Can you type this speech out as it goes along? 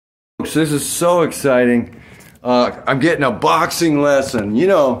folks, this is so exciting. I'm getting a boxing lesson. You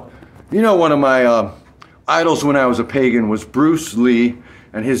know, one of my idols when I was a pagan was Bruce Lee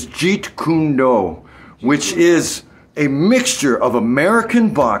and his Jeet Kune Do, which is a mixture of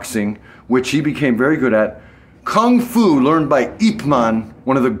American boxing, which he became very good at, Kung Fu, learned by Ip Man,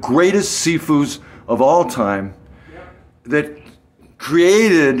 one of the greatest Sifus of all time, that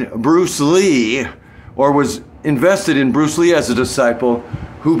created Bruce Lee, or was invested in Bruce Lee as a disciple,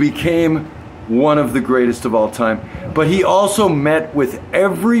 who became one of the greatest of all time. But he also met with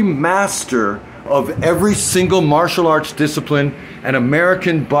every master of every single martial arts discipline and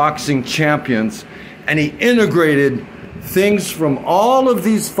American boxing champions, and he integrated things from all of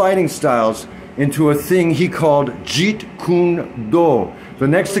these fighting styles into a thing he called Jeet Kune Do, the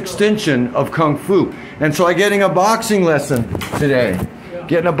next extension of Kung Fu. And so I'm getting a boxing lesson today.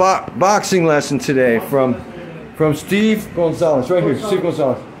 Getting a boxing lesson today from Steve Gonzalez, right here, Steve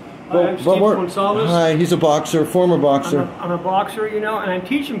Gonzalez. Hi, I'm Steve Gonzalez. Hi, he's a boxer, former boxer. I'm a boxer, you know, and I'm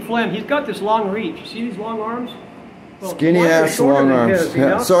teaching Flynn. He's got this long reach. You see these long arms? Well, skinny ass, long arms. His, you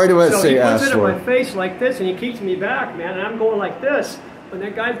know? Sorry to say ass. So he puts it in my face like this, and he keeps me back, man, and I'm going like this. And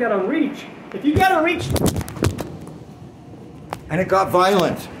that guy's got a reach. If you got a reach... And it got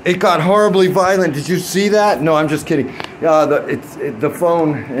violent. It got horribly violent. Did you see that? No, I'm just kidding. The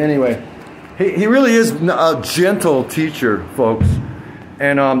phone, anyway. He really is a gentle teacher, folks.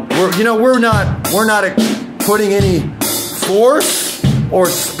 And we're not putting any force or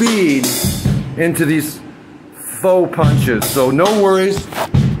speed into these faux punches. So no worries.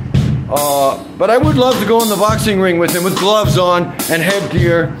 But I would love to go in the boxing ring with him with gloves on and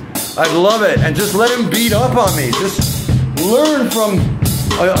headgear. I'd love it. And just let him beat up on me. Just learn from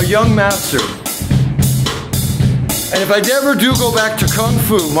a young master. And if I ever do go back to Kung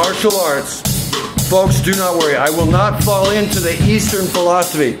Fu, martial arts, folks, do not worry. I will not fall into the Eastern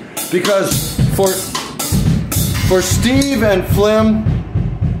philosophy, because for Steve and Flem,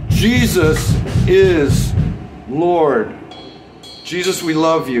 Jesus is Lord. Jesus, we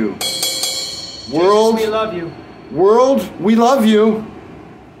love you. World, Jesus, we love you. World, we love you.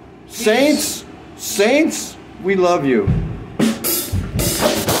 Saints, we love you.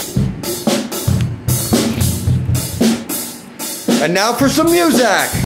 And now for some music.